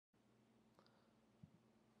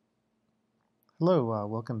Hello,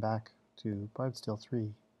 welcome back to Bardstale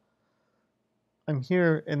 3. I'm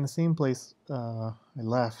here in the same place I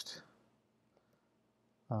left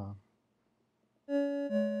uh,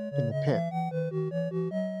 in the pit.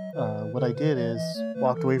 What I did is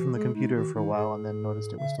walked away from the computer for a while and then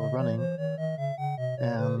noticed it was still running.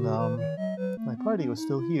 And my party was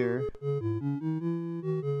still here.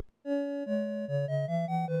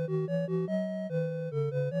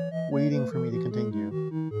 Waiting for me to continue.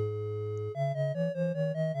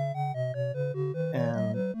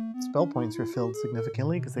 And spell points are filled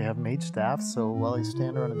significantly because they have mage staff, so while I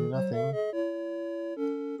stand around and do nothing,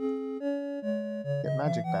 get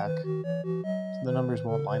magic back. So the numbers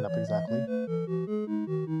won't line up exactly.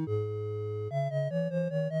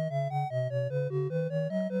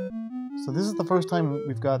 So this is the first time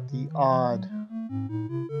we've got the odd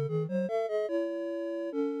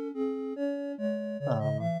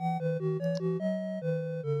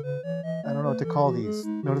I don't know what to call these,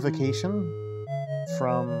 notification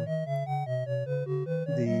from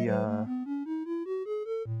the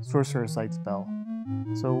sorcerer site spell.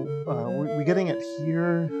 So we're getting it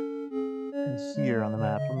here and here on the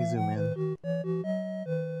map. Let me zoom in.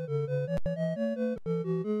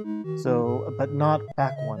 So, but not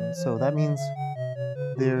back one. So that means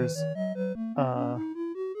there's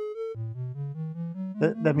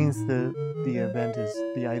that means the event is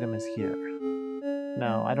the item is here.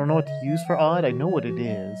 Now I don't know what to use for odd. I know what it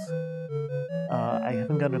is. I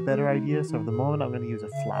haven't gotten a better idea, so for the moment I'm going to use a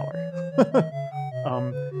flower.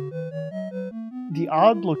 The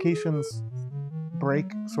odd locations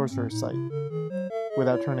break sorcerer's sight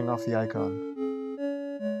without turning off the icon.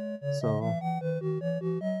 So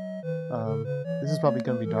this is probably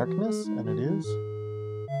going to be darkness, and it is.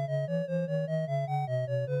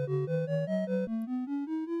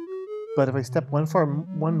 But if I step one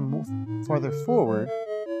move farther forward,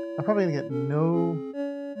 I'm probably going to get no...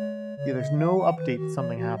 Yeah, there's no update that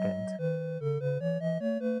something happened.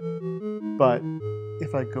 But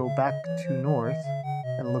if I go back to north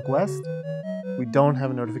and look west, we don't have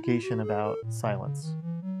a notification about silence.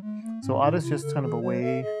 So odd is just kind of a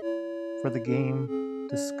way for the game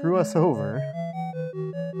to screw us over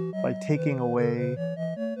by taking away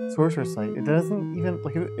sorcerer's sight. It doesn't even,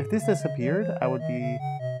 like, if this disappeared, I would be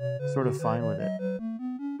sort of fine with it.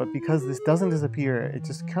 But because this doesn't disappear, it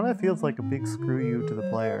just kind of feels like a big screw you to the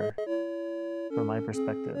player, from my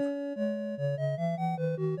perspective.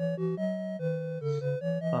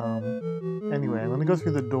 Anyway, I'm going to go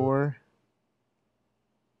through the door.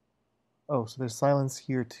 Oh, so there's silence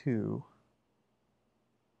here too.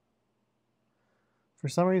 For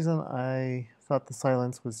some reason, I thought the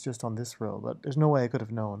silence was just on this row, but there's no way I could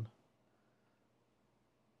have known.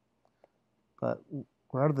 But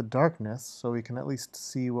we're out of the darkness, so we can at least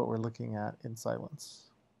see what we're looking at in silence.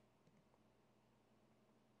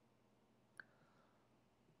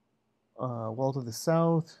 Wall to the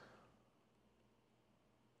south.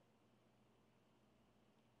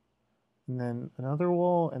 And then another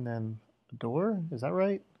wall, and then a door. Is that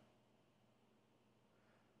right?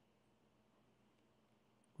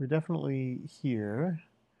 We're definitely here.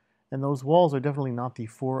 And those walls are definitely not the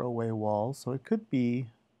 4 away walls, so it could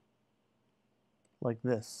be like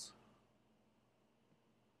this.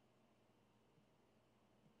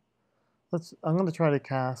 I'm going to try to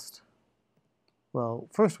cast... Well,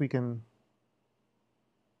 first we can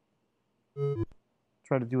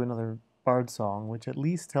try to do another bard song, which at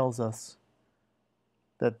least tells us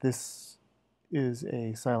that this is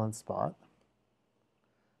a silent spot.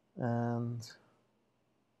 And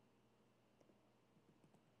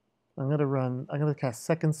I'm going to cast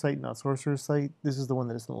Second Sight, not Sorcerer's Sight. This is the one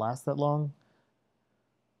that doesn't last that long.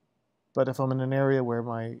 But if I'm in an area where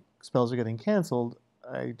my spells are getting canceled,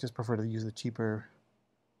 I just prefer to use the cheaper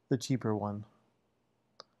one.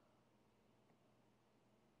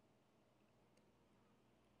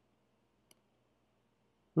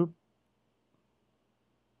 Oop.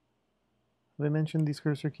 Have I mentioned these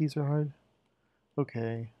cursor keys are hard?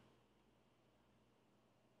 Okay.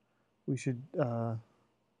 We should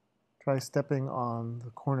try stepping on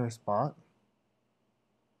the corner spot.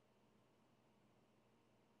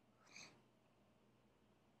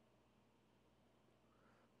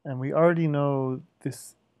 And we already know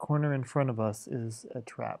this corner in front of us is a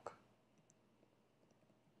trap.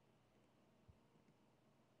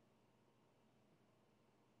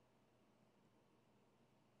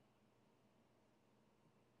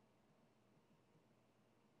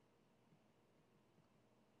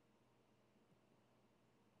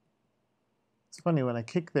 It's funny, when I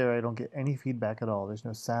kick there, I don't get any feedback at all. There's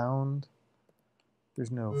no sound. There's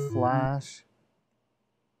no flash.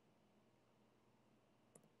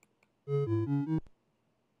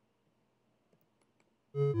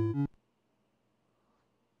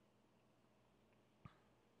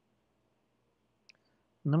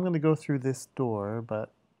 And I'm going to go through this door,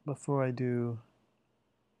 but before I do,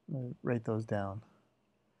 write those down.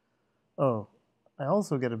 Oh, I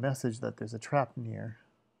also get a message that there's a trap near.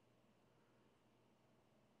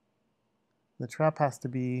 The trap has to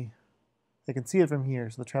be, I can see it from here,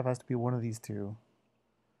 so the trap has to be one of these two.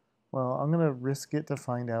 Well, I'm going to risk it to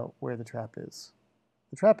find out where the trap is.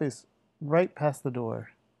 The trap is right past the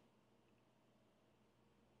door.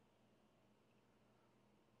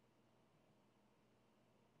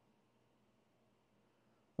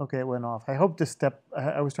 Okay, it went off. I hope to step,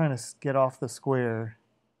 I was trying to get off the square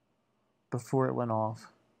before it went off,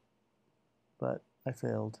 but I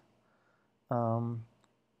failed.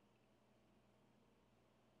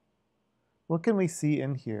 What can we see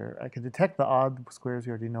in here? I can detect the odd squares we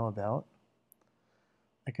already know about.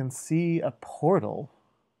 I can see a portal,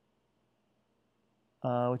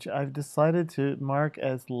 which I've decided to mark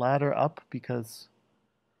as ladder up because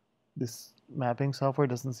this mapping software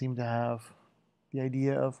doesn't seem to have the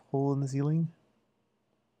idea of hole in the ceiling.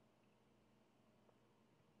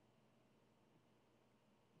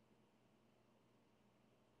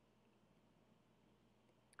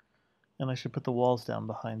 And I should put the walls down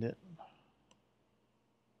behind it.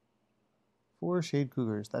 4 shade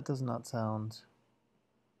cougars. That does not sound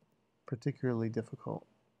particularly difficult.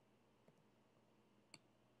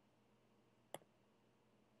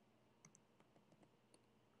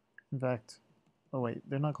 In fact, oh wait,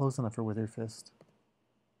 they're not close enough for Wither Fist.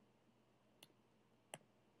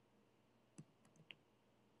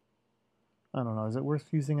 I don't know, is it worth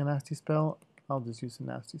using a nasty spell? I'll just use a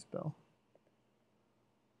nasty spell.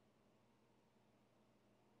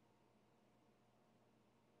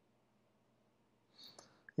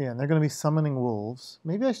 Yeah, and they're going to be summoning wolves.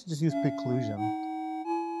 Maybe I should just use Preclusion.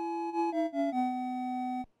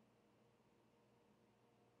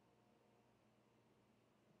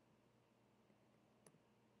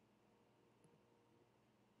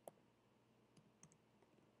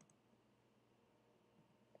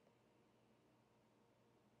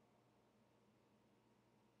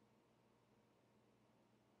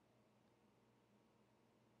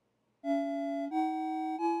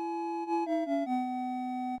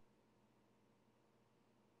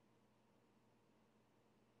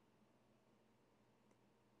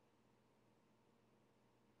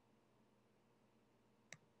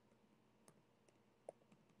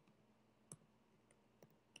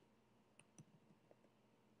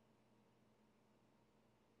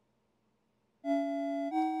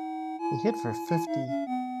 They hit for 50.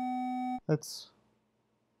 That's,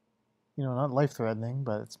 you know, not life-threatening,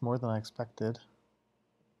 but it's more than I expected.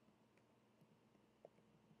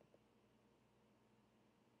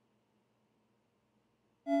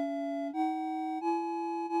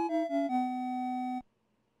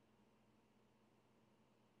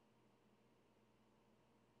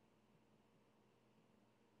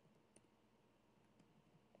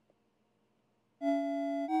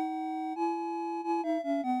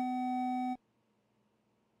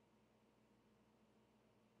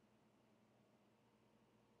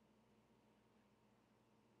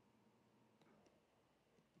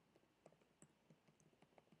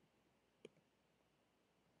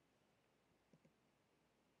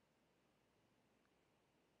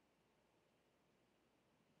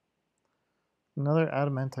 Another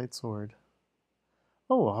adamantite sword.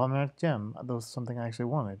 Oh, a hallmark gem. That was something I actually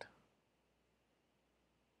wanted.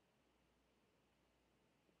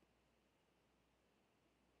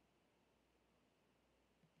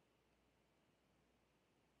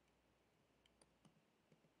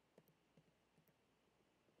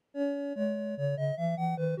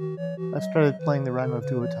 I've started playing the Rhyme of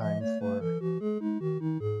Duotime for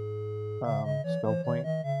spell point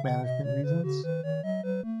management reasons.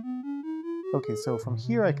 Okay, so from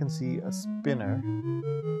here I can see a spinner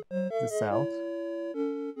to the south.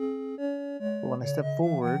 But when I step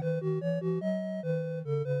forward,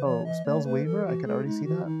 oh, spells waver? I could already see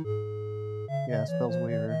that? Yeah, spells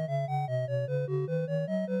waver.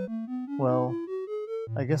 Well,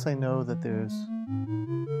 I guess I know that there's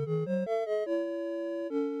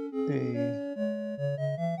a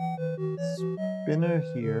spinner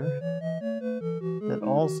here that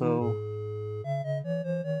also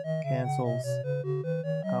cancels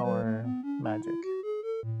our magic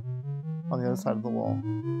on the other side of the wall.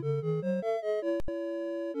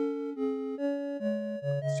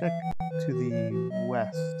 Let's check to the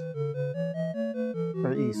west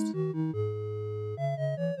or east.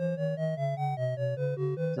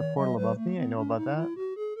 There's a portal above me, I know about that.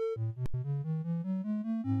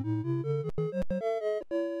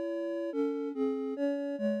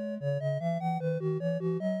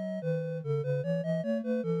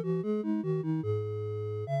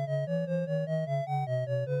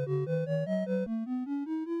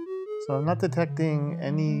 So I'm not detecting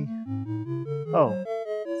any... Oh,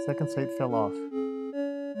 second sight fell off.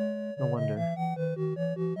 No wonder.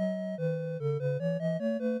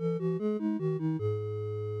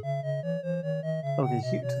 Okay,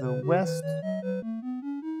 here to the west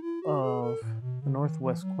of the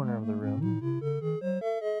northwest corner of the room,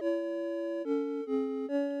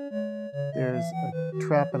 there's a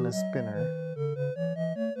trap and a spinner.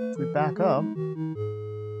 If we back up,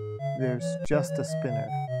 there's just a spinner.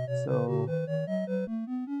 So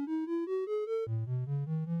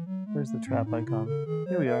where's the trap icon?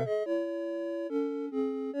 Here we are.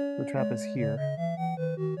 The trap is here.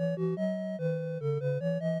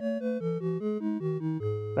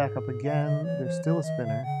 Back up again, there's still a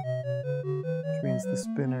spinner, which means the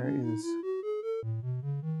spinner is,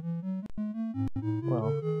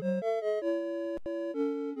 well,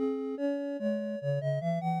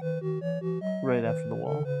 right after the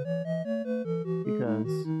wall,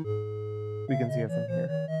 because we can see it from here.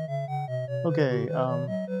 Okay,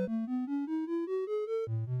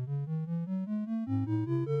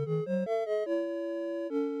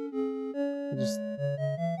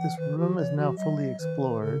 this room is now fully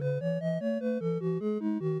explored.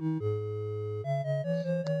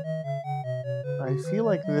 I feel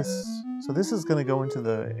like so this is going to go into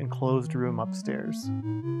the enclosed room upstairs.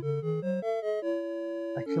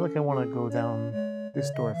 I feel like I want to go down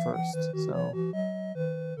this door first, so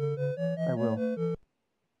I will.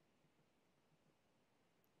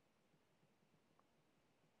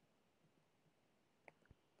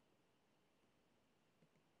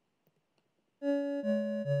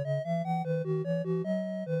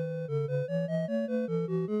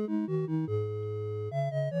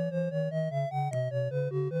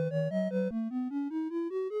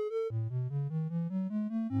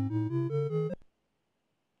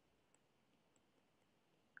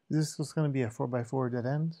 Is this going to be a 4x4 dead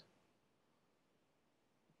end?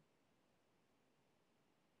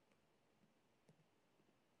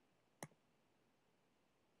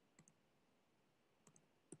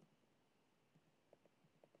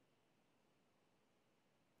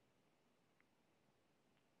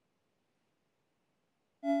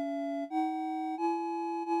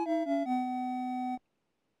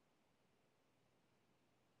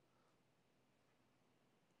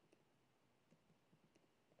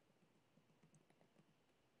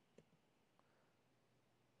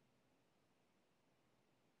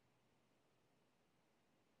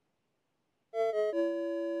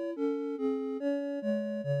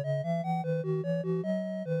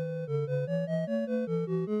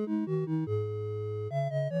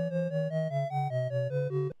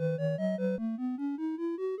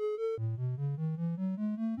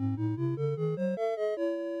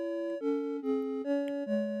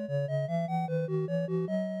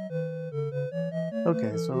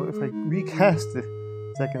 Okay, so if I recast the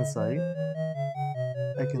second sight,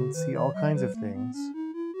 I can see all kinds of things.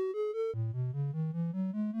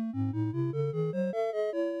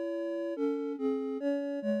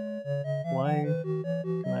 Why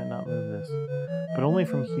can I not move this? But only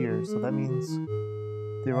from here, so that means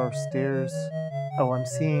there are stairs. Oh, I'm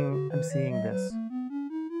seeing this.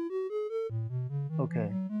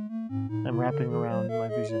 Okay. I'm wrapping around my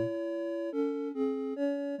vision.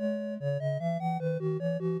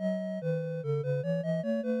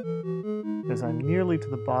 Because I'm nearly to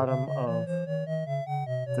the bottom of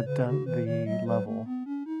the level,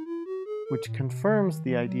 which confirms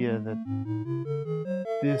the idea that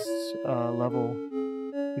this level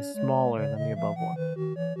is smaller than the above one.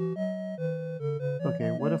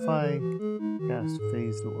 Okay, what if I cast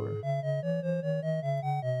Phased Ore?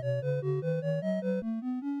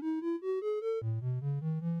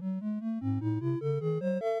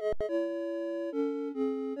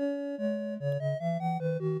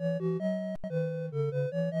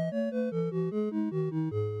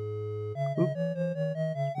 Oop,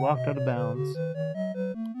 walked out of bounds.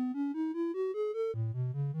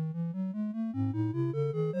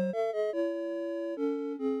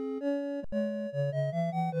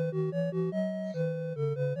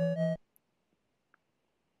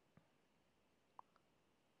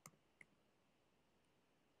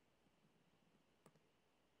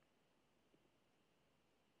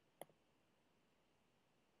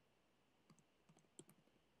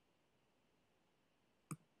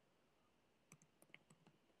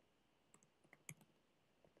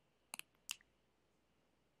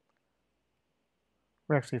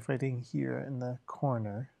 We're actually fighting here in the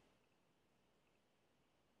corner.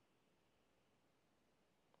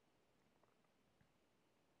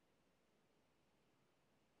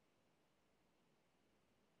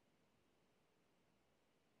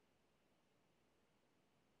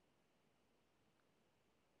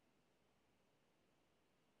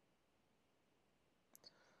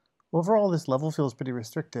 Overall, this level feels pretty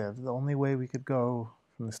restrictive. The only way we could go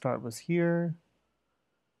from the start was here.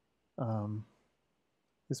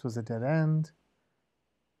 This was a dead end.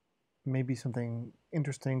 Maybe something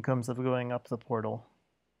interesting comes of going up the portal.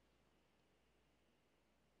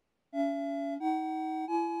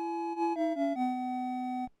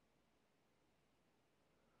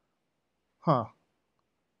 Huh.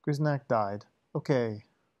 Grisnak died. Okay.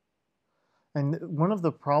 And one of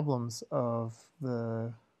the problems of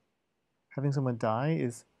the having someone die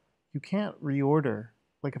is you can't reorder.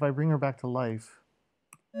 Like if I bring her back to life,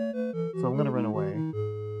 so I'm gonna run away.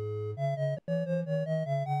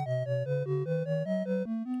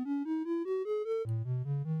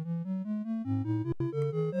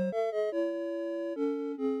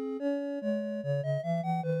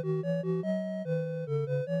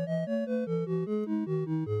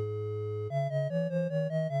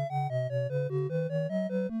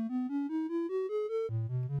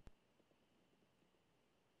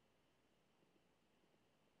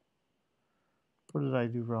 What did I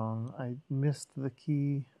do wrong? I missed the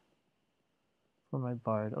key for my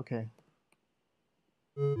bard. Okay.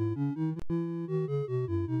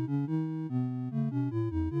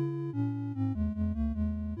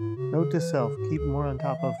 Note to self, keep more on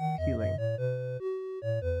top of healing.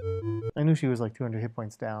 I knew she was like 200 hit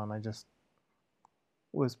points down. I just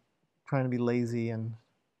was trying to be lazy and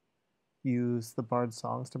use the bard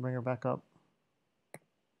songs to bring her back up.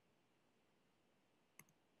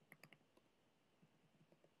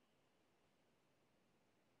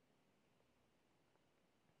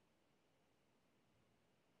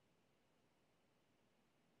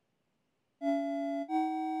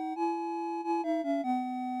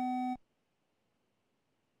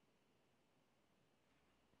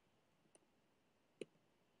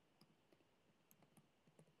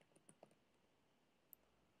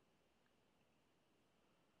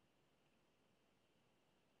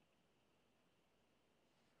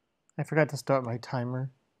 I forgot to start my timer.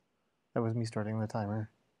 That was me starting the timer.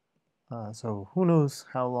 So who knows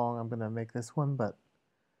how long I'm gonna make this one, but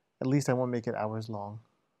at least I won't make it hours long.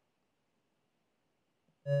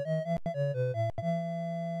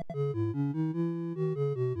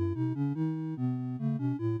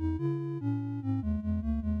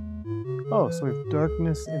 Oh, so we have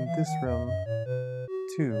darkness in this room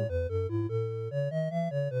too.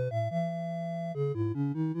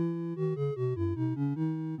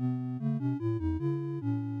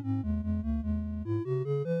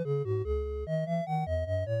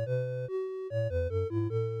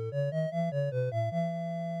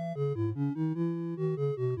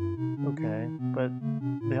 Okay, but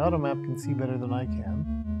the auto map can see better than I can.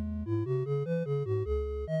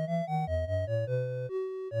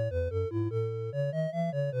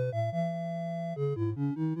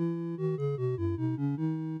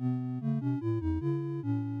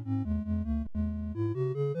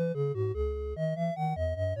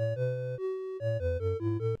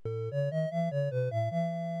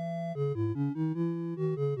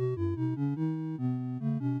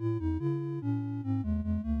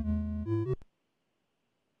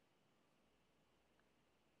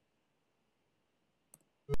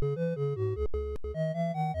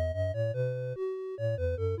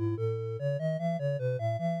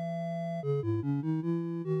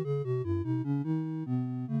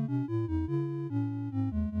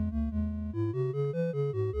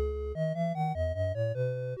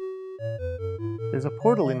 There's a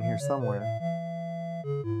portal in here somewhere.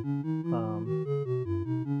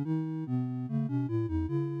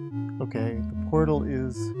 Okay, the portal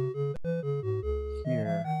is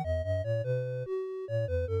here.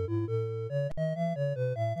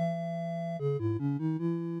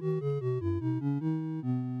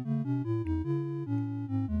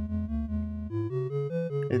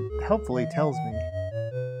 It helpfully tells me.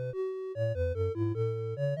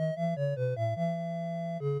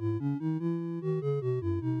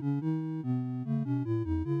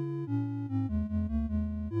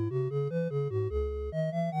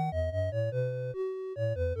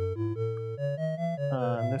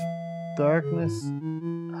 And there's darkness.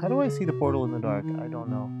 How do I see the portal in the dark? I don't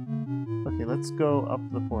know. Okay, let's go up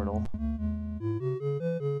the portal.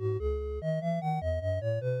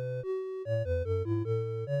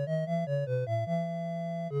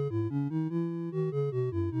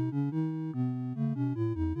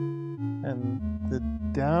 And the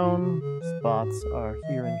down spots are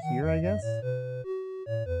here and here, I guess?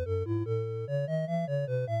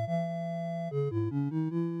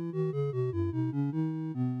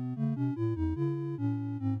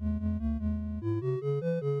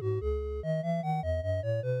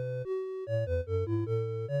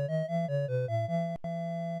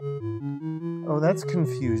 Oh, that's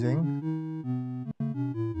confusing.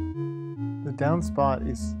 The down spot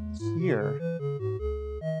is here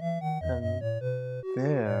and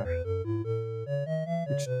there,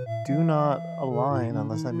 which do not align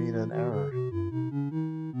unless I made an error.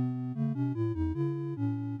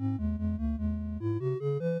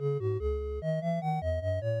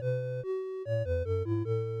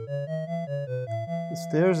 The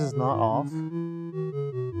stairs is not off,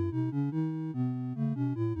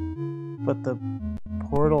 but the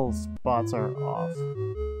portal spots are off.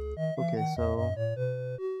 Okay, so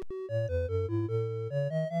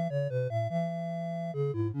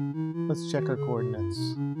let's check our coordinates.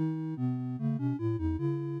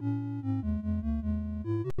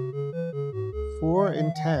 4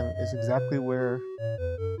 and 10 is exactly where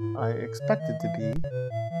I expected to be,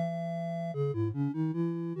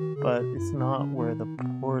 but it's not where the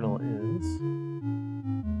portal is.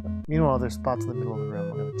 Meanwhile, there's spots in the middle of the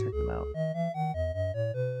room. I'm going to check them out.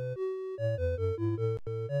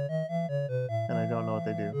 And I don't know what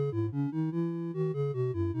they do.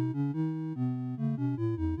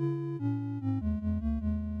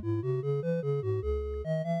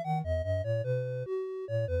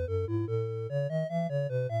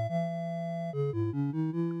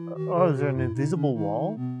 Oh, is there an invisible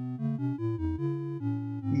wall?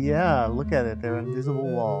 Yeah, look at it. There are invisible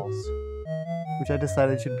walls, which I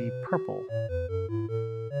decided should be purple.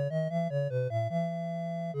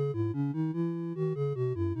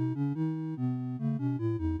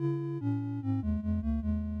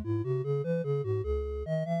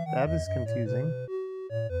 That is confusing.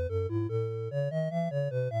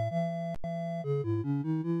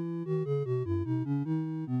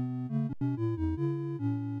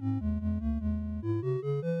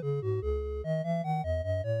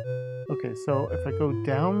 Okay, so if I go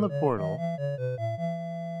down the portal,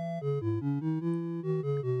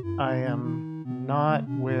 I am not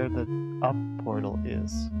where the up portal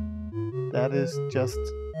is. That is just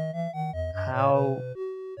how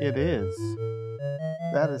it is.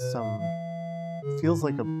 That is feels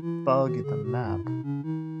like a bug in the map.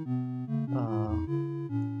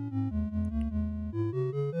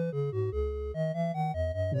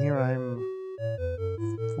 Here I'm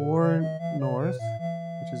 4 north,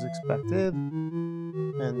 which is expected,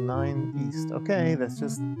 and 9 east. Okay, that's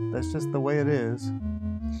just the way it is.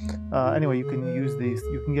 Anyway, you can use these.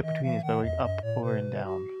 You can get between these by going up, over, and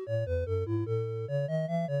down.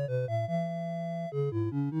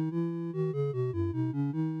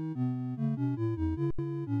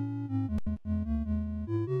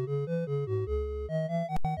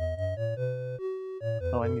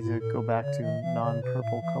 Oh, I need to go back to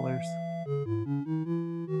non-purple colors.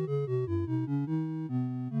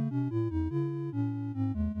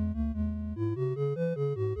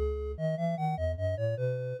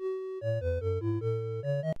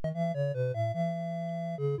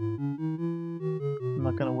 I'm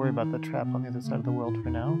not going to worry about the trap on the other side of the world for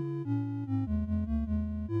now.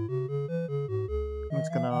 I'm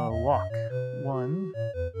just going to walk. 1,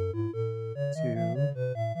 2,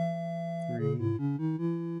 3.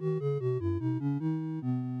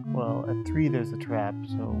 Well, at 3 there's a trap,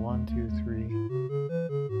 so 1, 2, 3.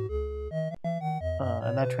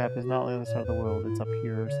 And that trap is not on the other side of the world, it's up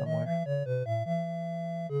here somewhere.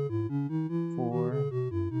 4,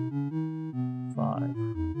 5.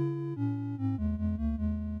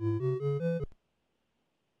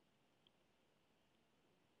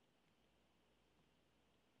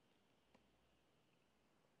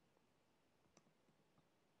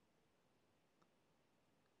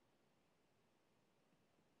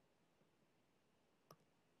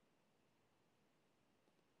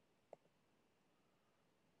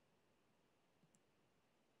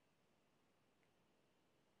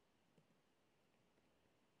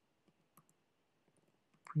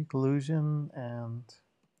 Preclusion and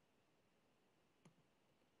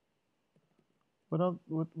what else?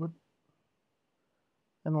 What?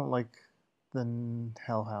 I don't like the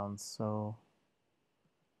hellhounds, so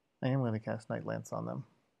I am going to cast Night Lance on them.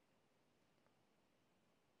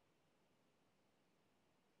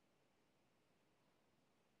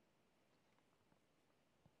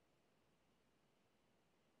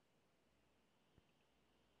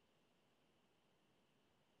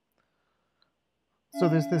 So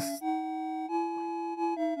there's this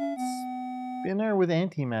spinner with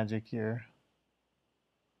anti-magic here.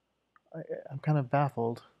 I'm kind of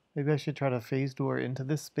baffled. Maybe I should try to phase door into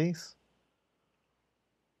this space.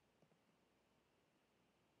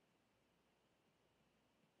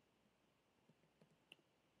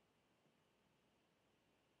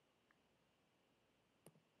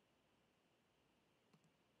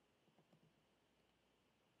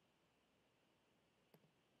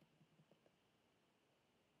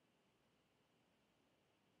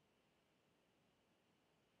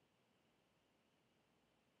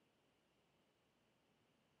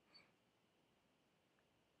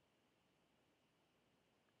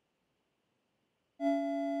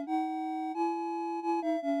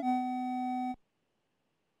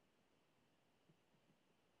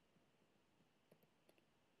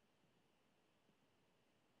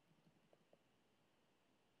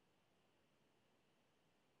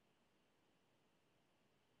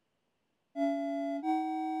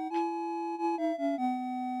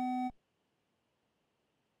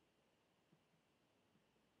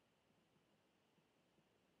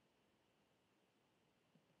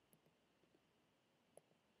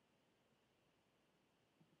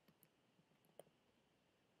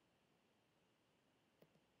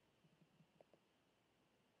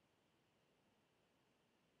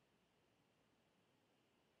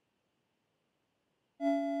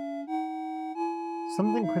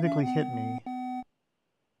 Something critically hit me,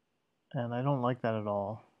 and I don't like that at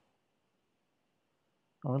all.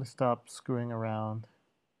 I'm going to stop screwing around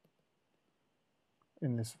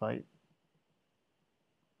in this fight.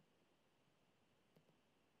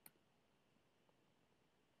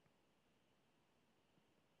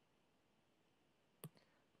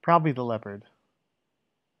 Probably the leopard.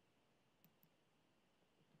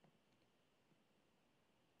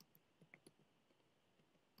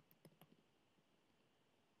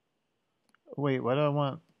 Wait, what do I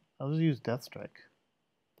want? I'll just use Death Strike.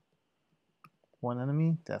 One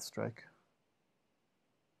enemy, Death Strike.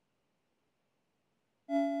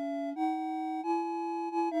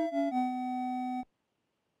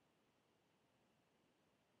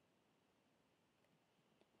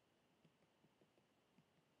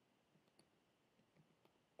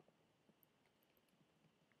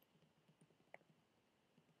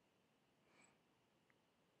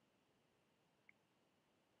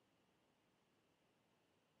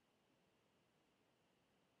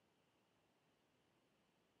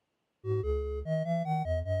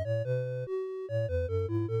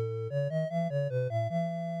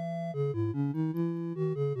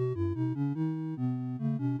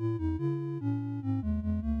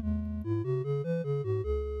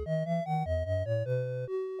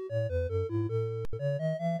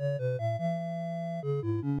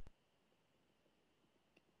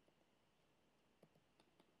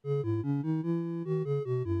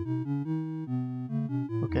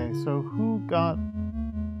 Okay, so who got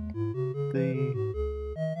the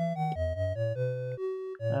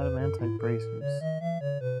adamantite bracers?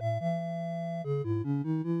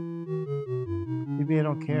 Maybe I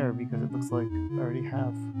don't care because it looks like I already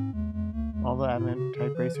have all the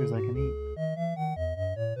adamantite bracers I can eat.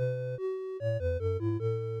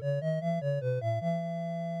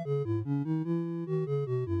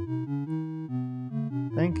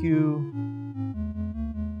 Thank you.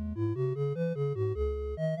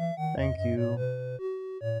 Thank you.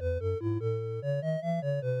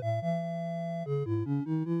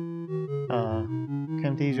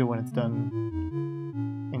 Camtasia, when it's done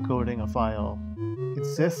encoding a file,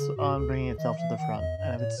 insists on bringing itself to the front,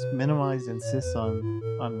 and if it's minimized, insists on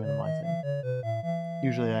minimizing.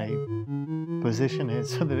 Usually I position it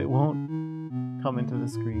so that it won't come into the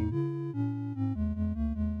screen.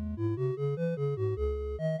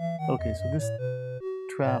 Okay, so this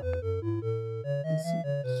trap is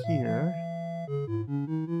here.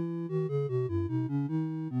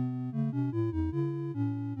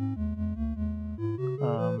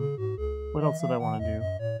 What else did I want to do?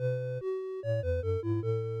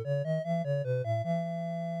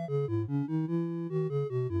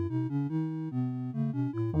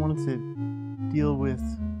 I wanted to deal with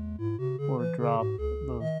or drop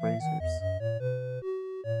those bracers.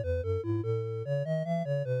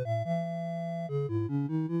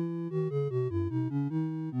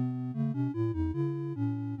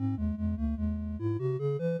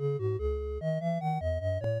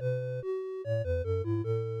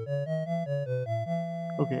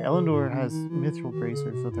 Okay, Elendor has mithril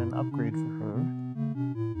bracers, so they're an upgrade for her.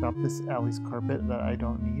 Drop this Alley's carpet that I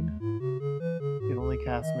don't need. It only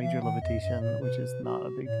casts major levitation, which is not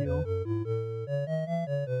a big deal.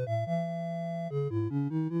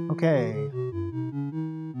 Okay.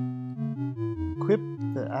 Equip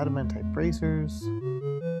the adamantite bracers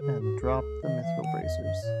and drop the mithril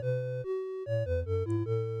bracers.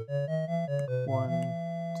 1,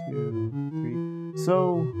 2, 3.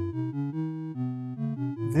 So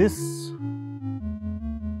this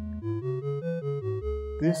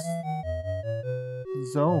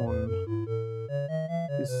zone,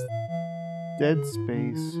 this dead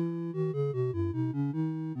space,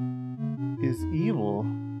 is evil.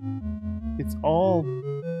 It's all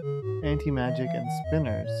anti-magic and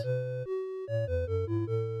spinners.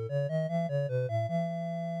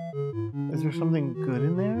 Is there something good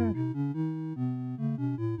in there?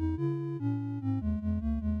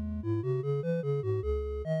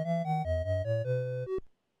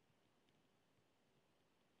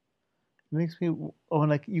 It makes me, oh, and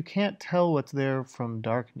like you can't tell what's there from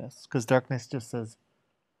darkness, because darkness just says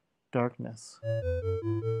darkness.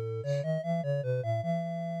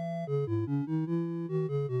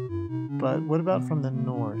 But what about from the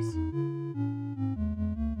north?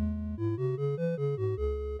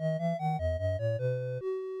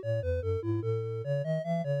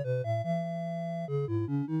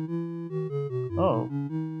 Oh,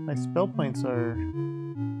 my spell points are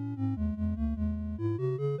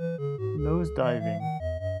nose diving.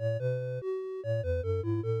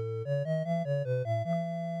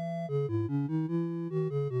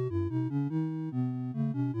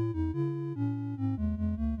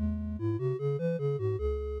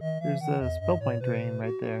 point drain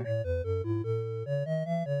right there.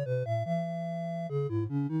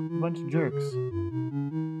 A bunch of jerks.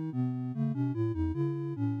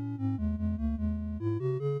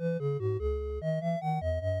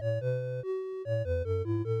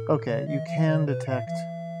 Okay, you can detect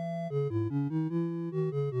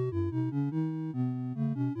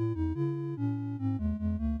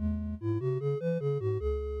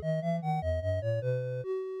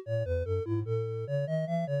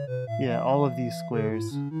yeah, all of these squares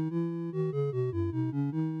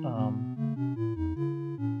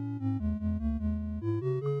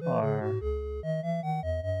are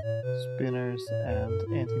spinners and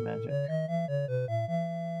anti-magic.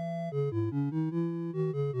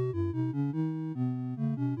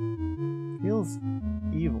 Feels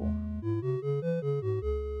evil.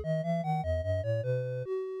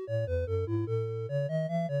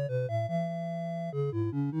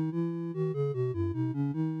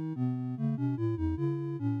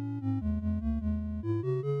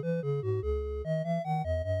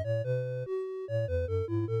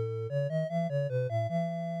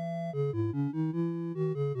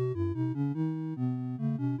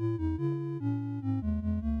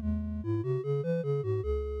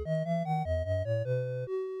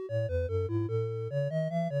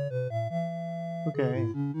 Okay.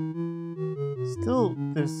 Still,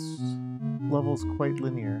 this level's quite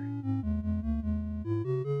linear.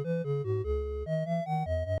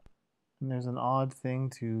 And there's an odd thing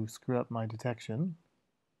to screw up my detection.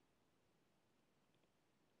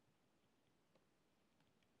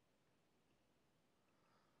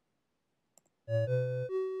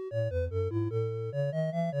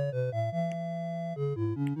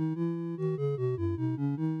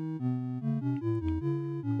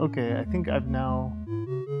 Okay, I think I've now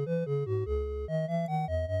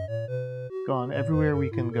gone everywhere we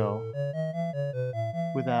can go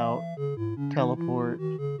without teleport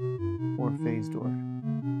or phase door.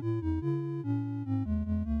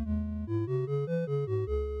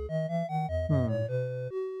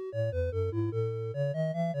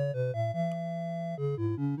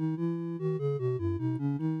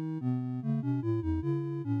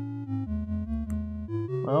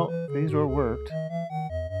 Well, phase door worked.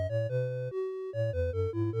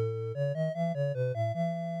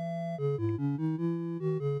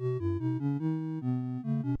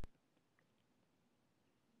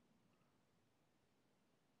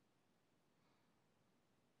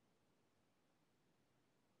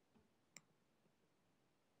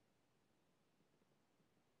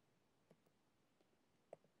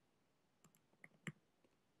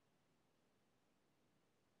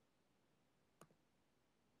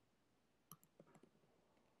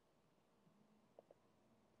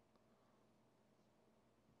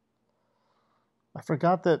 I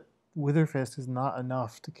forgot that Witherfist is not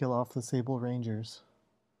enough to kill off the Sable Rangers.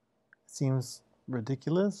 It seems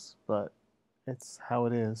ridiculous, but it's how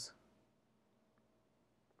it is.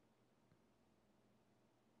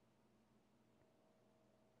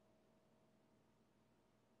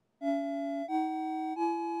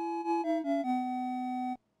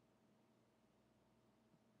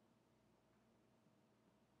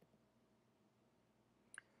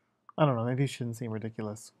 I don't know, maybe it shouldn't seem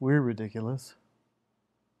ridiculous. We're ridiculous.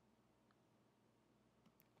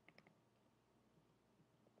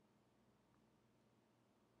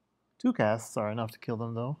 Two casts are enough to kill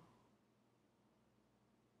them, though.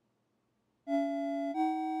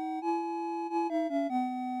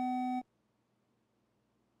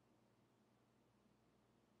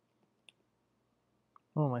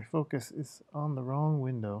 Oh, my focus is on the wrong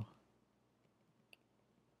window.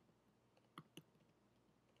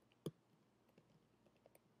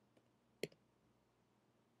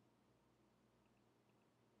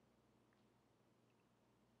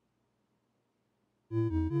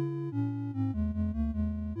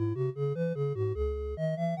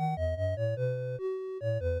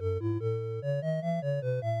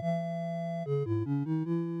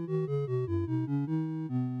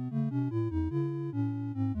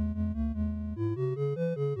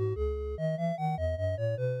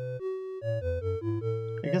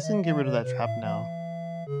 I guess I can get rid of that trap now,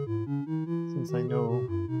 since I know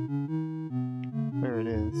where it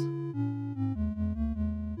is.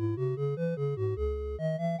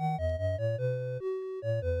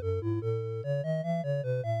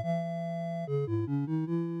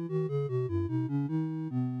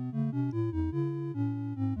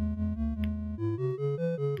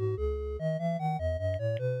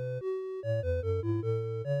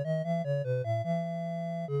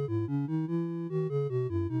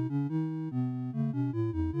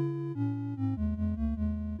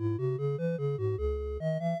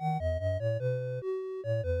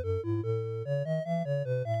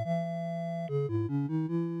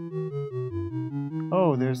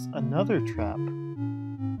 Oh, there's another trap.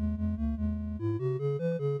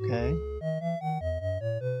 Okay.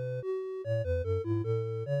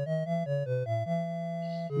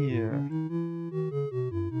 Here.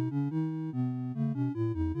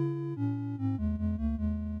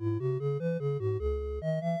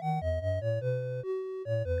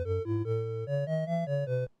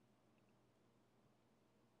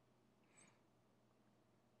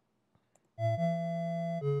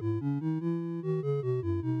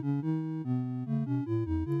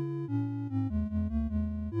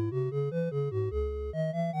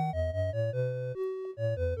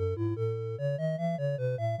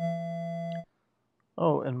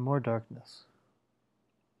 Oh, and more darkness.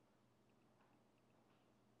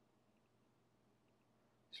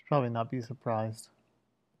 Should probably not be surprised.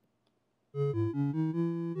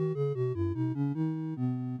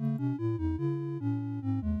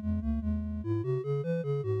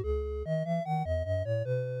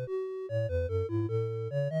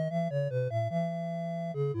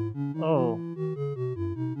 Oh.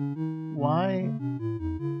 Why?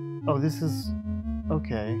 Oh, this is...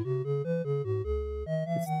 Okay.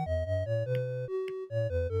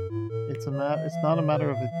 It's not a matter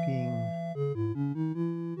of it being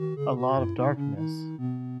a lot of darkness.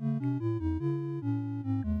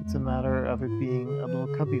 It's a matter of it being a little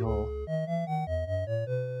cubbyhole.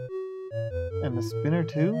 And the spinner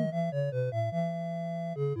too?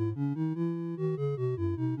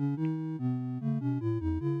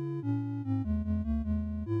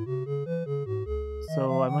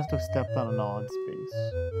 So I must have stepped on an odd space.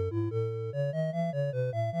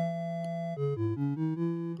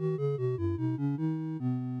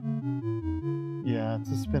 Yeah, it's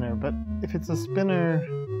a spinner, but if it's a spinner,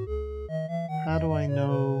 how do I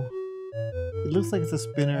know? It looks like it's a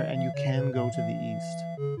spinner and you can go to the east.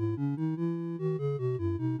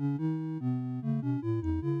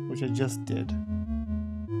 Which I just did.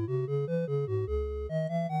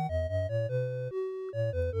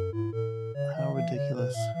 How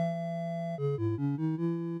ridiculous.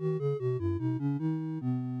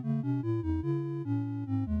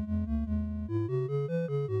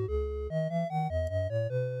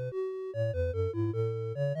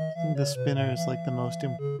 I think the spinner is like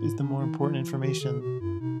is the more important information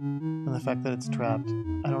than the fact that it's trapped.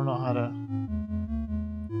 I don't know how to...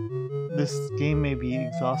 This game may be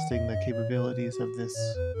exhausting the capabilities of this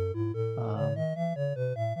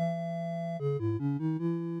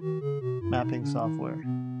mapping software.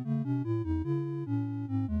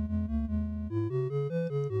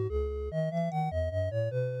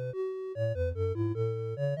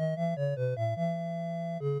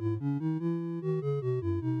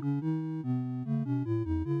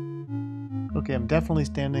 Okay, I'm definitely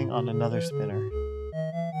standing on another spinner.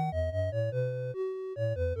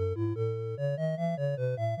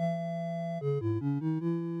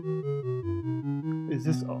 Is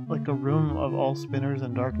this like a room of all spinners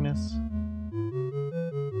and darkness?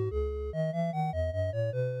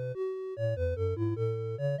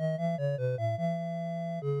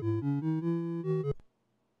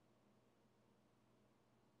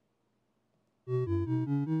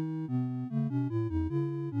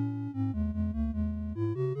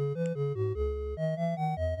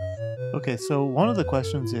 Okay, so one of the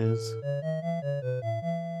questions is,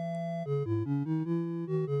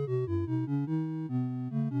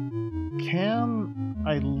 can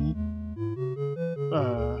I,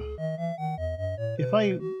 if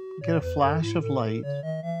I get a flash of light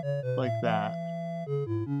like that,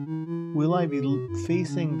 will I be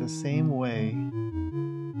facing the same way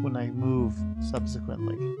when I move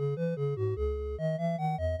subsequently?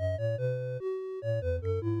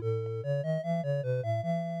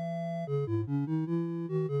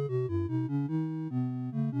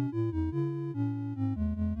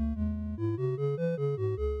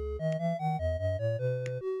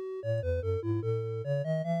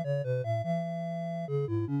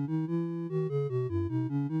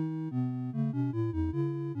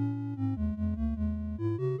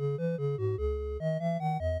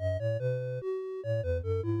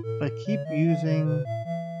 If I keep using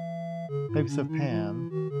types of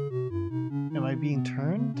pan, am I being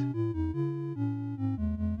turned?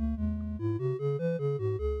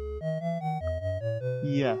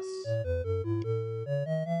 Yes.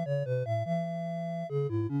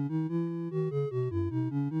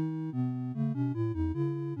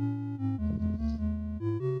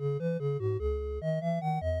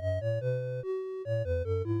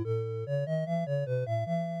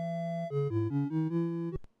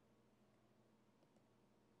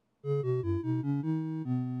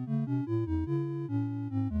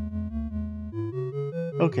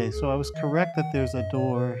 Okay, so I was correct that there's a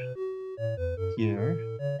door here.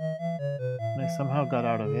 And I somehow got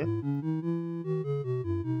out of it.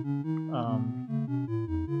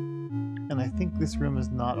 And I think this room is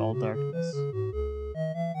not all darkness.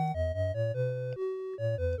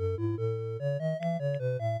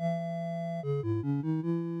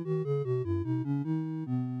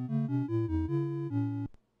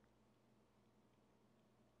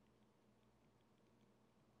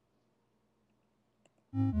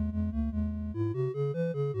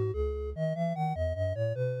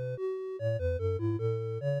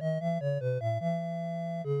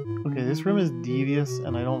 Okay, this room is devious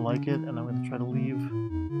and I don't like it, and I'm going to try to leave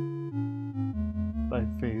by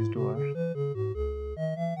phase door.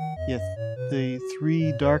 Yes, the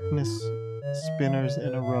 3 darkness spinners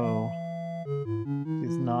in a row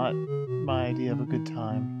is not my idea of a good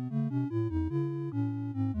time.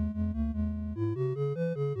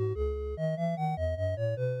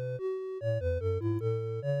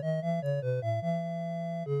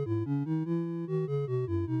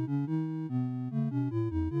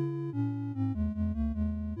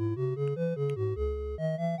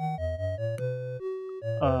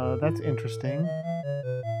 That's interesting.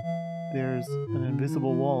 There's an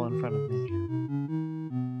invisible wall in front of me.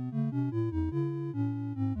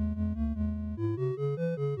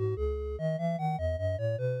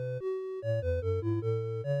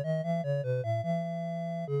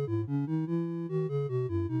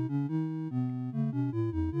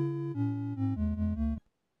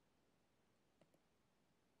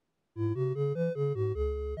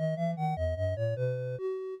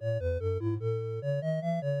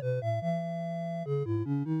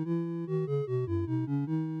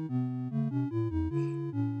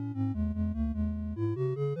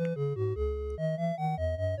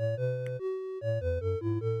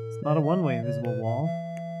 It's not a one-way invisible wall.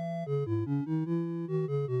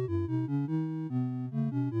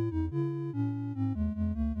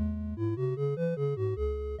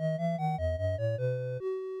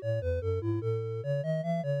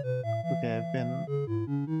 Okay, I've been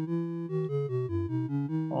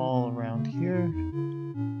all around here.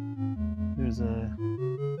 There's a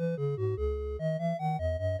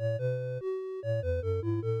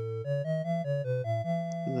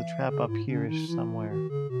trap up here-ish somewhere.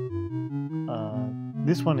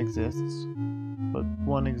 This one exists, but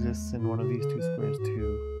one exists in one of these 2 squares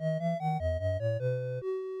too.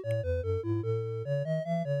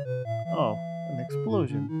 Oh, an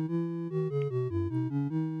explosion.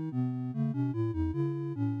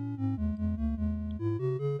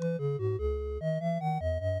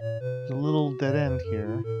 There's a little dead end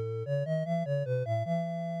here.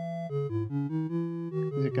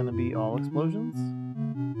 Is it going to be all explosions?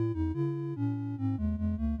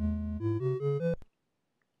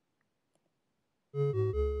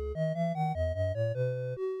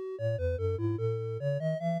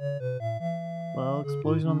 Well,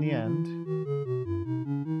 explosion on the end.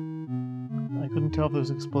 I couldn't tell if there was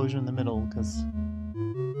an explosion in the middle because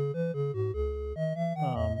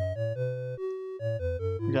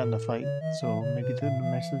we got in a fight, so maybe the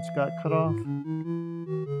message got cut off.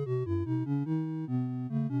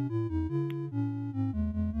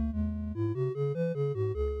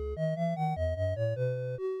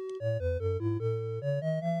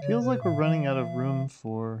 Feels like we're running out of room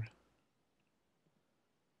for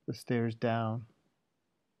the stairs down.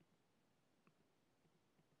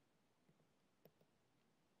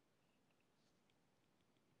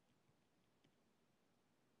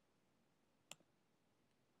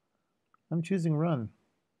 I'm choosing run.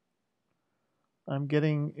 I'm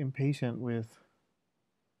getting impatient with...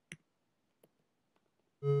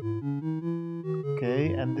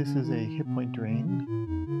 Okay, and this is a hit point drain.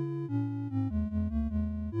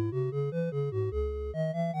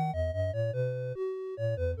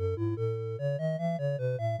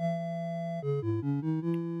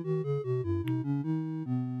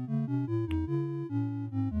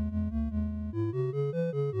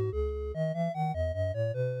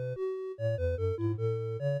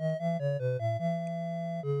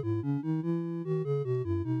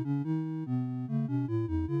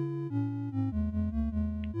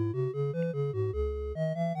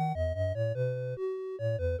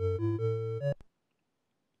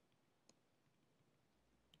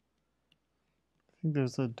 I think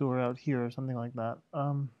there's a door out here or something like that.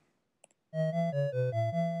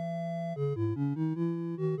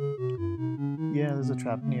 Yeah, there's a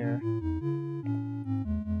trap near.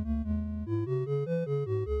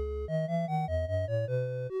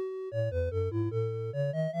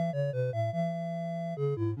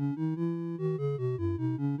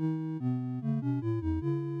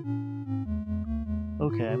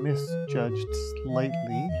 Okay, I misjudged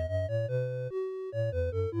slightly.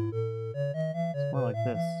 It's more like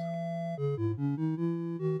this.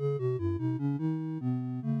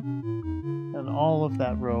 And all of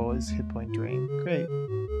that row is hit point drain. Great.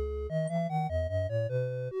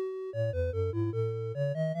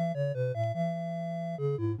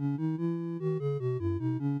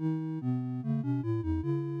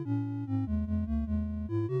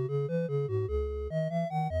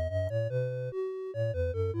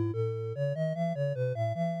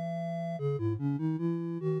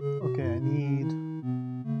 Okay, I need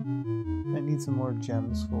some more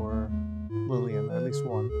gems for Lillian, or at least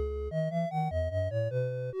one.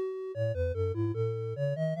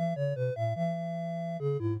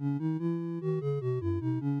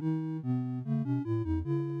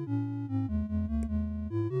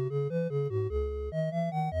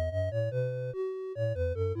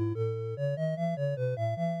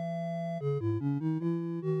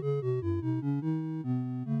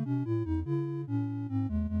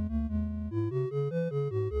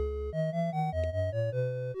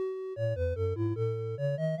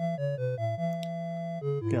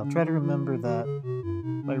 Okay, I'll try to remember that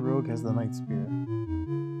my rogue has the Night Spear.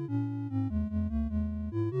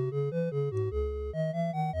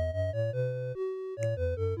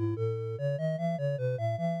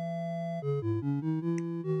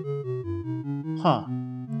 Huh.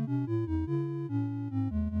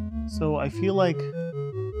 So I feel like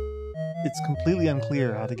it's completely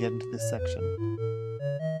unclear how to get into this section.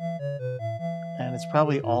 And it's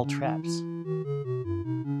probably all traps.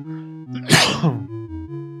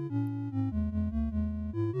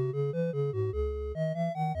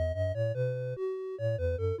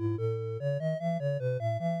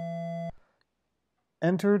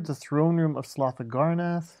 Entered the throne room of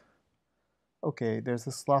Slothagarnath. Okay, there's a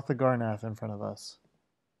Slothagarnath in front of us.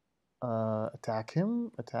 Attack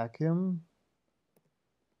him. Attack him.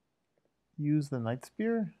 Use the Night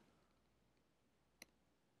Spear.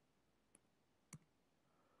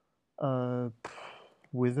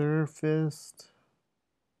 Wither Fist.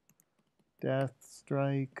 Death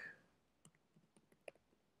Strike.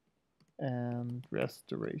 And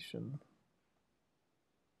Restoration.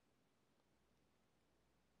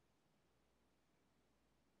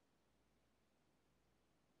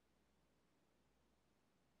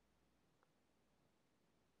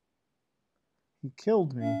 He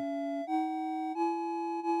killed me.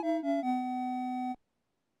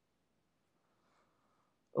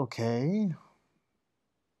 Okay.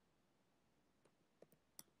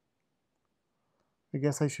 I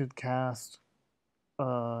guess I should cast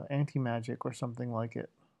anti-magic or something like it.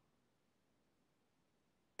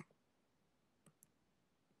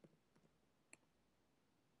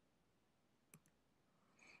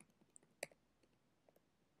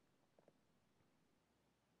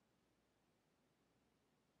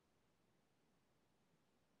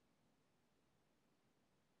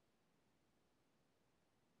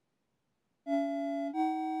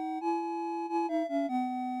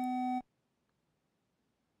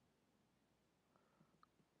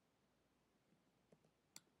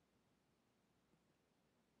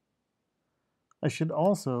 I should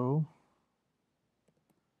also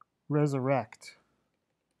resurrect.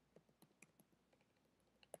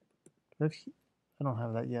 I don't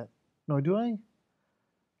have that yet. No, do I?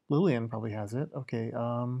 Lillian probably has it. Okay,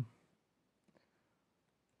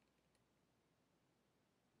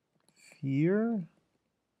 fear,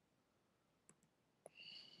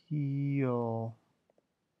 heal.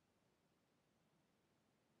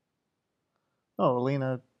 Oh,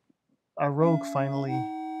 Elena, our rogue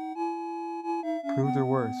finally proved her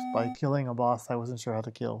worth by killing a boss I wasn't sure how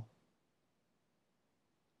to kill.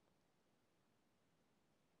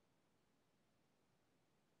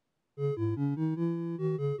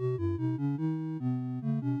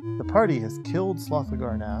 The party has killed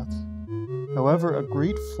Slothagarnath. However, a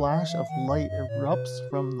great flash of light erupts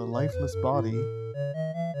from the lifeless body.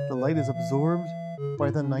 The light is absorbed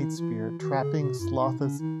by the Night Spear, trapping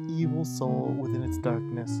Slotha's evil soul within its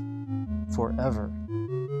darkness forever.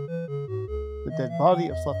 The dead body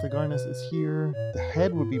of Slothagarnath is here. The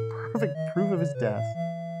head would be perfect proof of his death.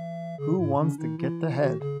 Who wants to get the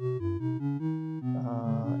head?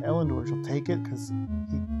 Elendor shall take it because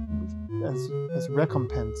as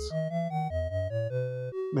recompense.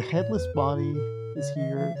 The headless body is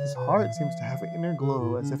here. His heart seems to have an inner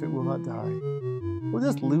glow as if it will not die. We'll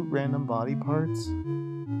just loot random body parts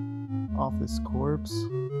off this corpse.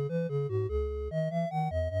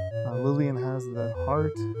 Lillian has the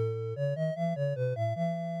heart.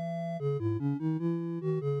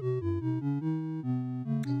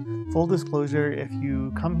 Full disclosure, if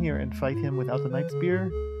you come here and fight him without the Knight Spear,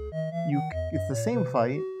 it's the same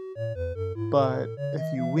fight, but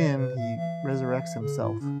if you win, he resurrects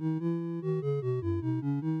himself.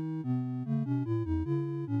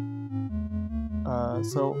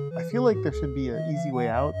 So I feel like there should be an easy way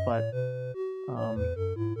out, but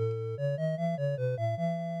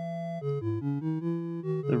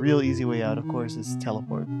the real easy way out, of course, is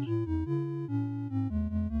teleport.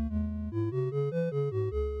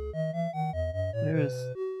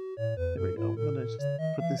 There we go. I'm gonna just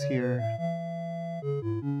put this here.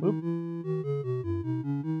 Whoop.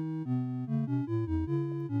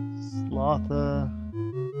 Slotha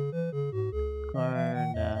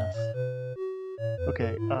Garnath.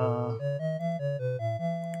 Okay,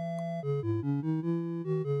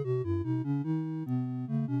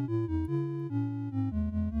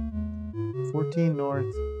 14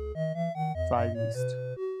 north, 5 east.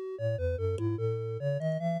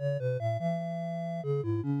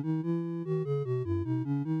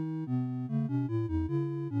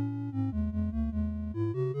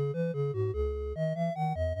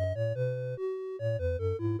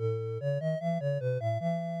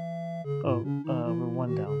 Oh, we're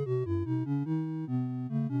 1 down.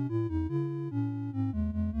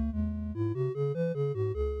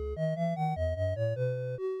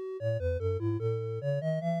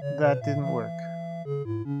 That didn't work.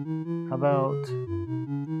 How about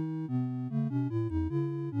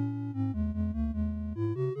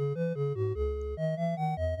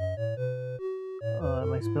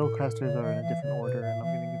my spellcasters are in a different order and I'm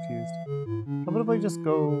getting confused. How about if I just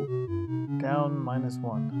go down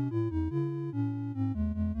 -1?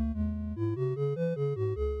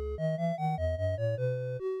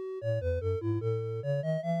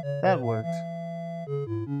 That worked.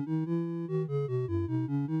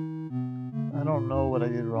 I don't know what I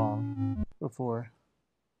did wrong before.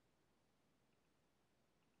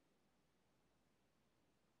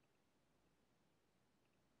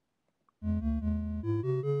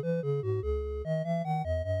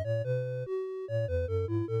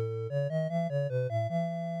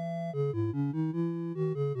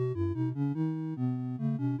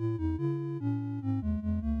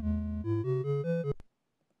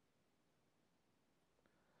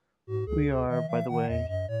 We are, by the way,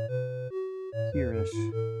 here-ish.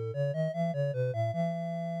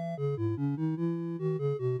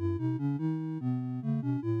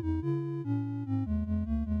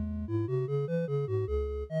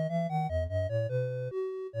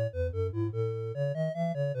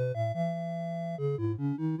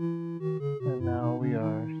 And now we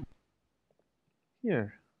are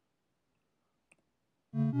here.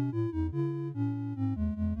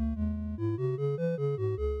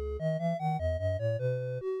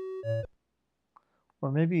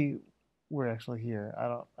 Or maybe we're actually here. I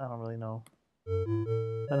don't really know.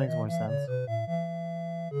 That makes more sense.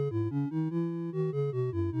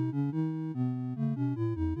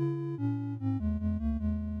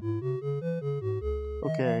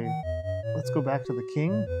 Okay, let's go back to the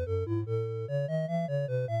king.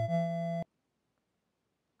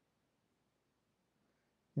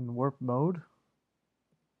 In warp mode.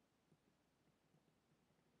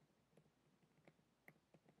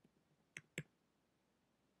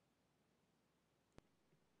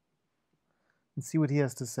 And see what he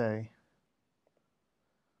has to say.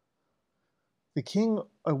 The king,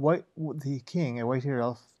 a white-haired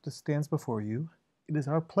elf, just stands before you. It is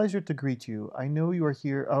our pleasure to greet you. I know you are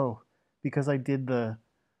here. Oh, because I did the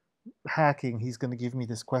hacking, he's going to give me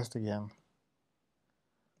this quest again.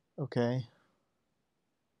 Okay.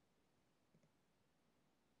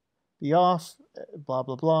 Be off, blah,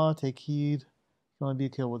 blah, blah. Take heed. You can only be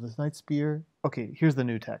killed with this Knight Spear. Okay, here's the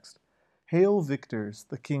new text. Hail victors,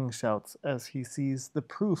 the king shouts as he sees the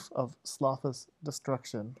proof of Slotha's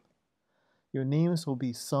destruction. Your names will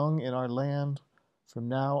be sung in our land from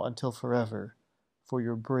now until forever for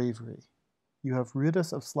your bravery. You have rid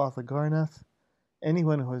us of Slotha Garnath.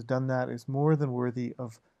 Anyone who has done that is more than worthy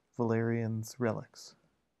of Valerian's relics.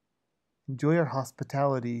 Enjoy our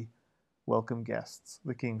hospitality, welcome guests,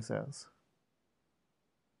 the king says.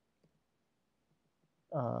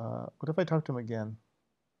 What if I talk to him again?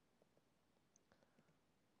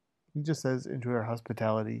 He just says, enjoy our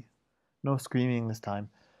hospitality. No screaming this time.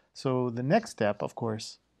 So the next step, of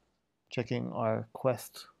course, checking our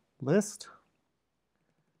quest list.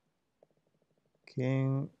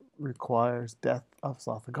 King requires death of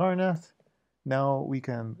Slotha Garnath. Now we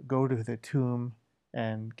can go to the tomb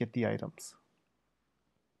and get the items.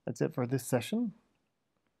 That's it for this session.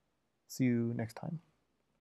 See you next time.